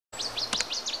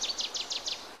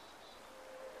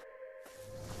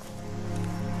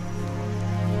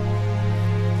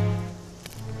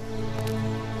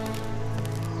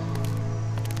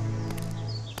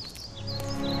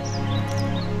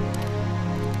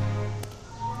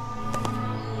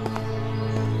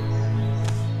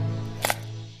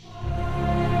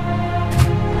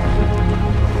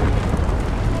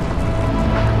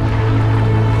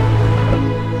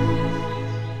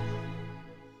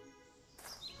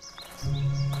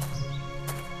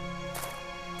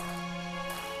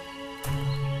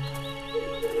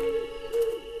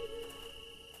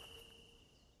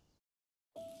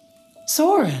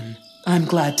Soren, I'm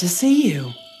glad to see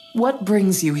you. What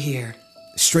brings you here?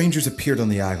 Strangers appeared on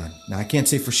the island. Now, I can't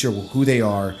say for sure who they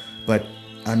are, but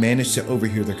I managed to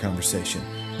overhear their conversation.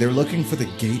 They're looking for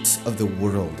the gates of the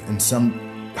world and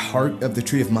some heart of the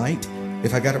Tree of Might,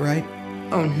 if I got it right.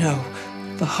 Oh no,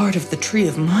 the heart of the Tree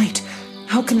of Might.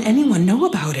 How can anyone know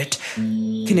about it?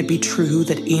 Can it be true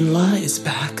that Inla is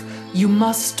back? You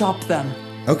must stop them.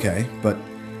 Okay, but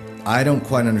I don't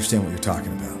quite understand what you're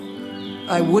talking about.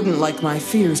 I wouldn't like my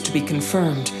fears to be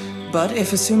confirmed, but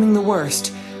if assuming the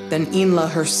worst, then Inla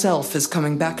herself is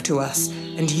coming back to us,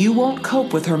 and you won't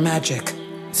cope with her magic.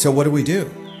 So what do we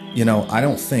do? You know, I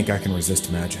don't think I can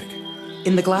resist magic.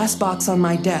 In the glass box on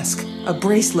my desk, a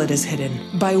bracelet is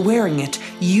hidden. By wearing it,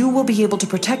 you will be able to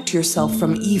protect yourself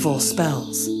from evil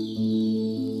spells.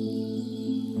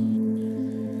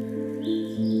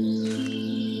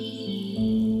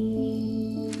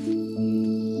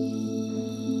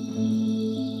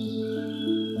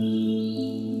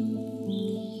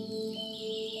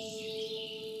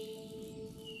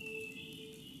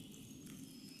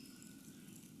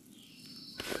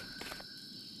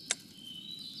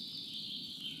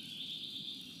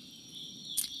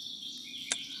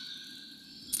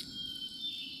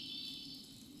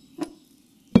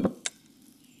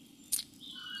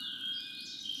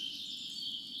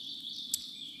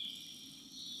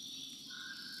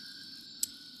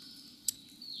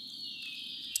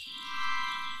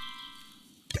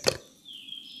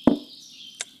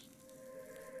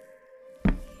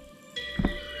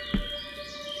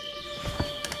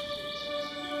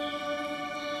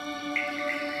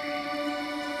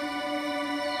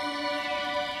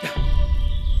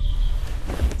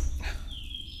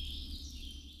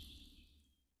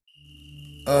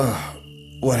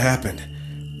 What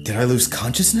happened? Did I lose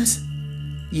consciousness?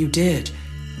 You did.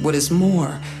 What is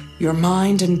more, your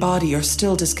mind and body are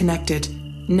still disconnected.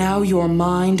 Now your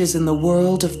mind is in the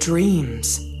world of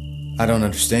dreams. I don't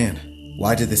understand.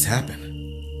 Why did this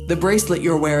happen? The bracelet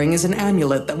you're wearing is an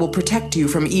amulet that will protect you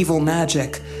from evil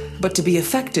magic. But to be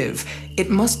effective, it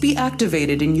must be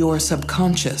activated in your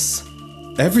subconscious.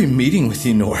 Every meeting with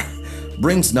you, Nora,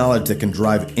 brings knowledge that can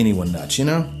drive anyone nuts, you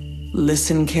know?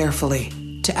 Listen carefully.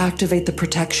 To activate the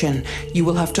protection, you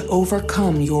will have to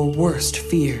overcome your worst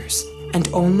fears. And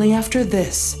only after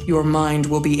this, your mind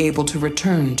will be able to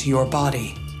return to your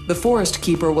body. The Forest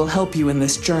Keeper will help you in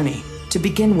this journey. To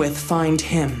begin with, find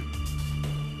him.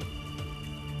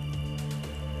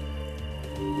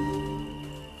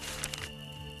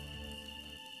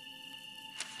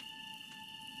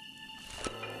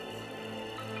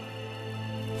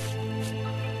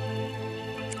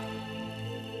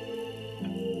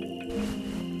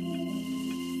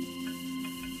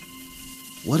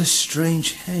 What a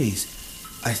strange haze.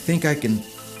 I think I can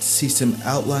see some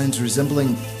outlines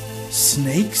resembling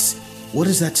snakes? What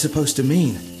is that supposed to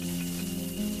mean?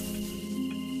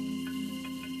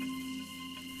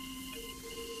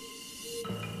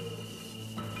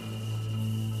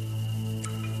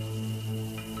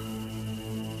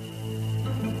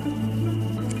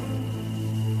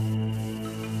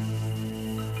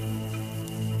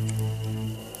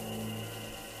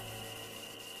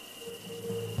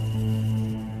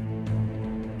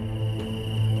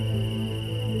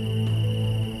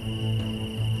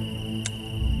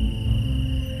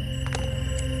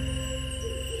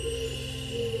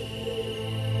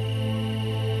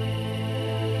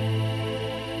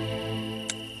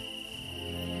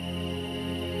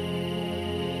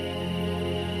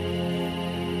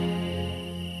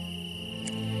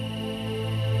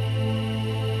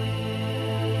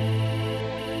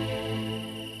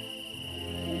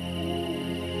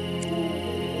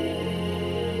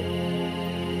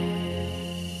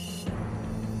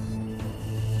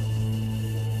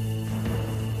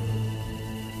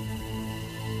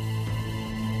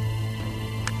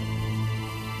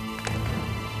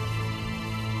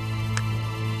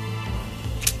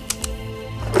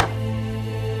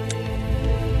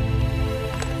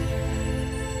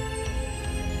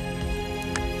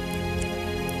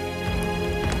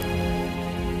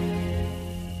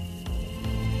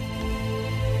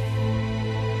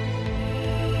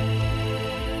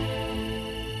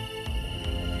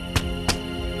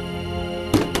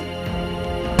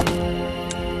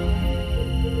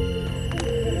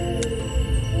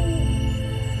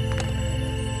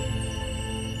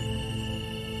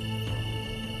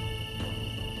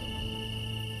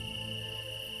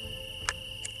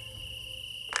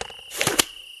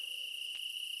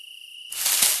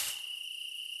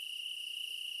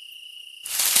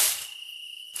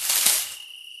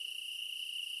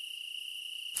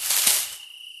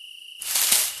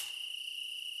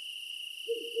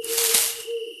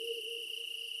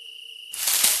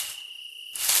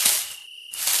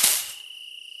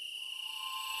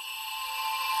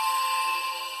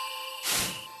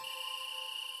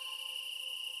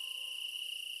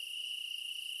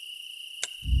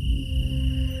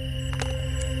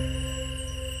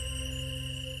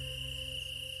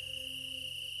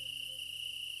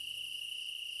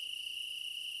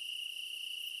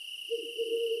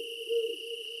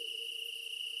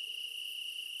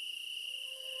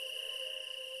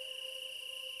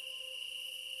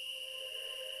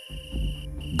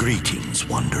 Greetings,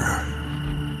 wanderer.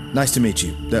 Nice to meet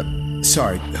you.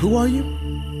 Sorry, who are you?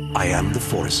 I am the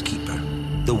Forest Keeper,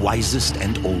 the wisest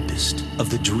and oldest of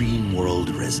the Dream World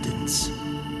residents.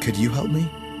 Could you help me?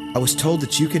 I was told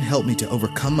that you can help me to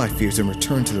overcome my fears and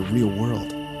return to the real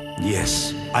world.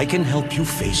 Yes, I can help you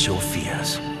face your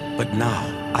fears. But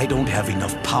now, I don't have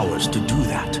enough powers to do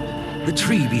that. The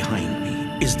tree behind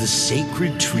me is the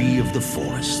sacred tree of the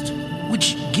forest,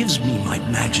 which gives me my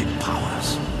magic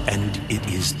powers, and it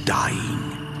is dying.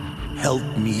 Help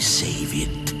me save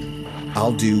it.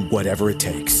 I'll do whatever it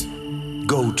takes.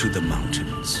 Go to the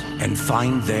mountains and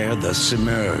find there the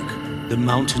Simurgh, the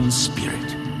mountain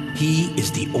spirit. He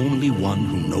is the only one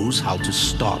who knows how to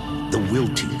stop the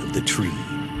wilting of the tree.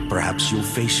 Perhaps you'll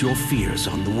face your fears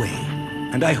on the way,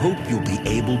 and I hope you'll be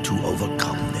able to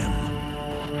overcome them.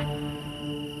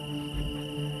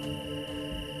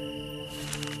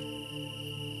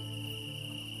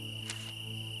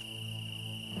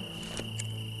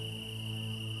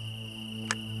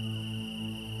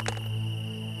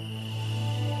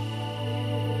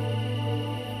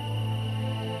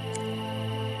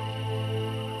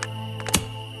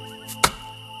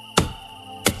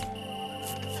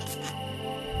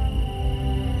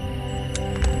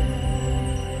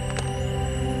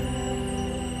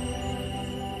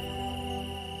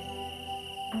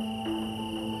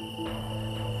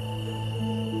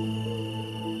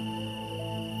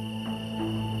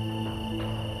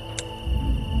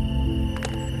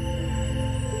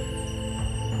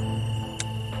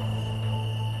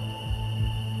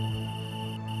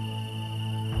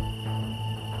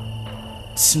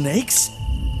 Snakes?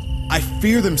 I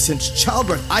fear them since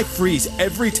childbirth. I freeze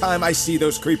every time I see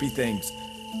those creepy things.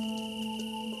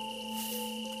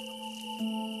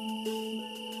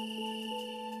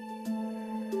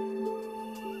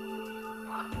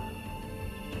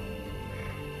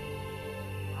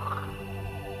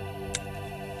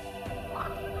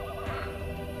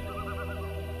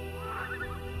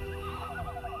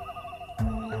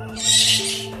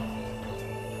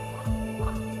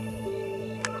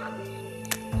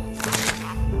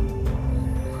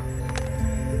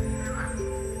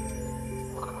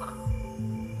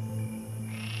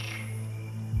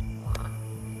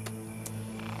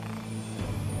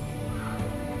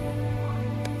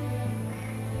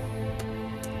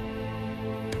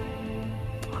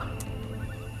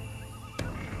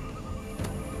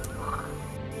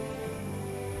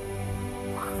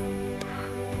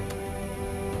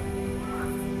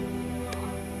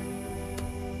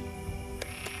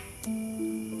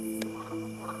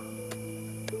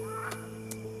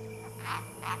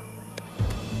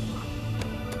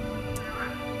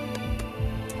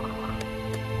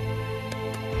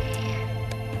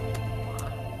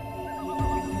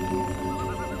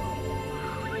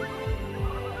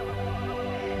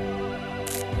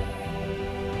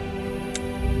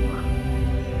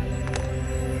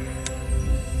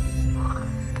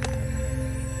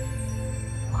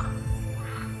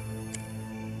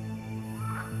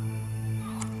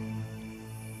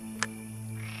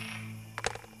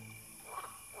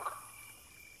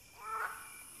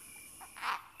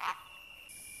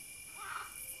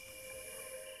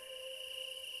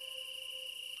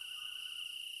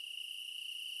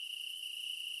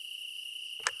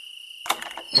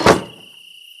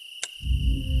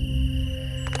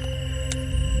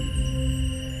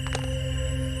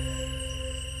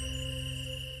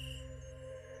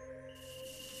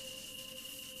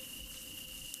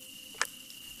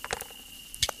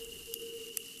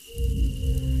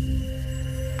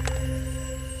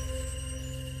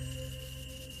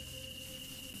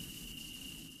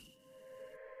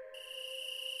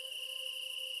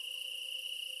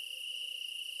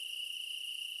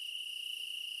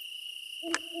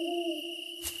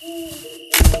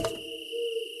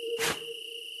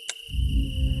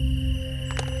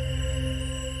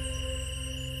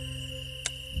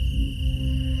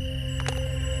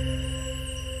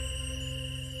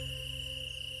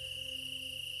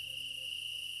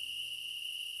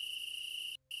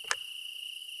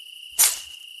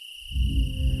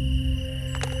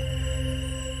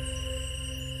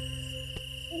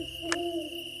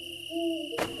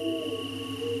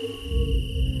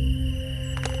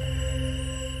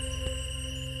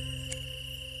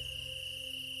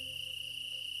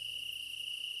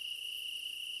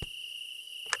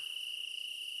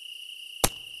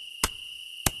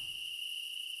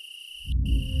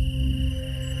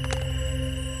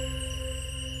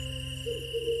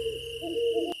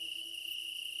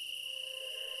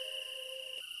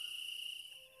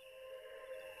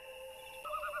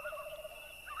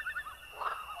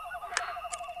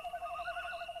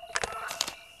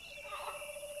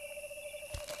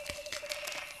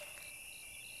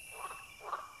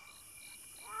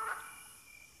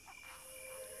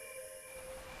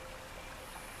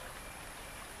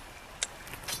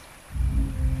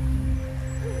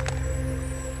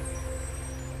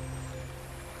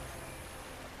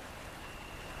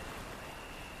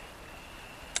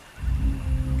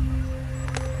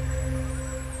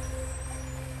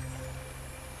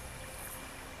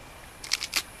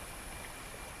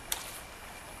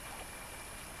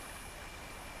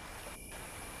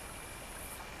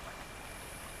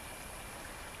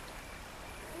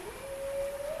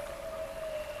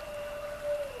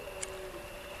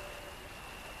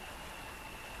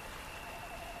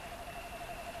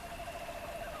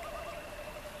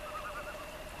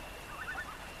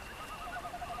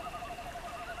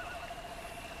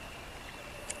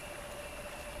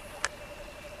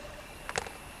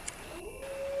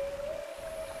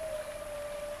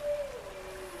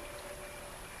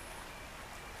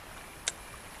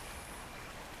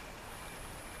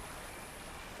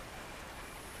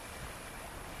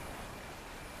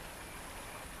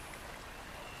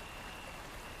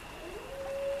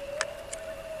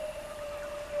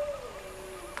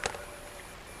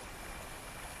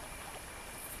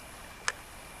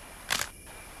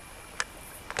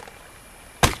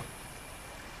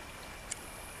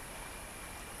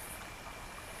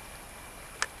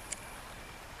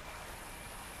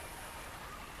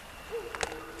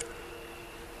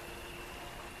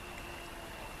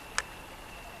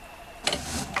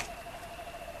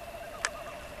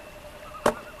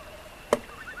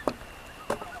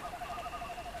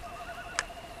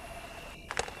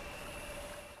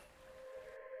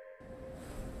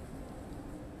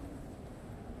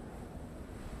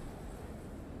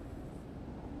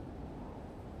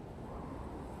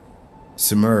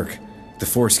 Simurg, the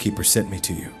Forest Keeper sent me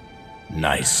to you.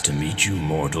 Nice to meet you,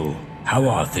 mortal. How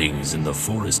are things in the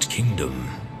Forest Kingdom?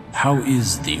 How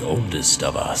is the oldest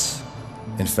of us?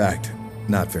 In fact,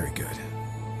 not very good.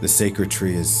 The sacred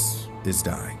tree is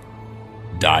dying.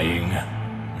 Dying?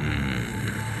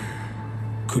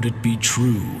 Could it be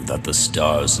true that the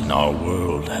stars in our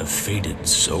world have faded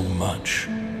so much?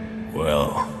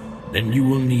 Well, then you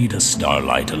will need a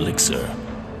starlight elixir.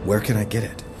 Where can I get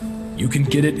it? You can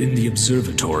get it in the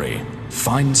observatory.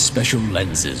 Find special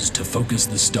lenses to focus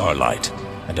the starlight,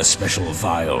 and a special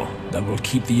vial that will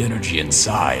keep the energy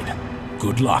inside.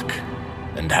 Good luck,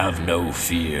 and have no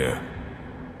fear.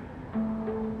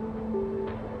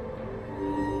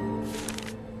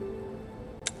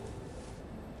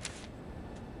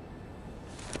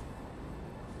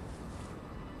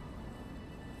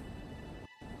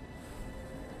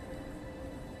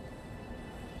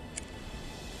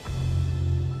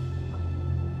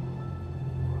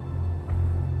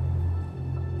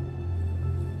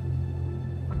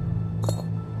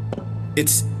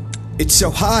 It's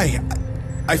so high.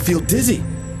 I feel dizzy.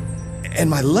 And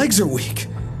my legs are weak.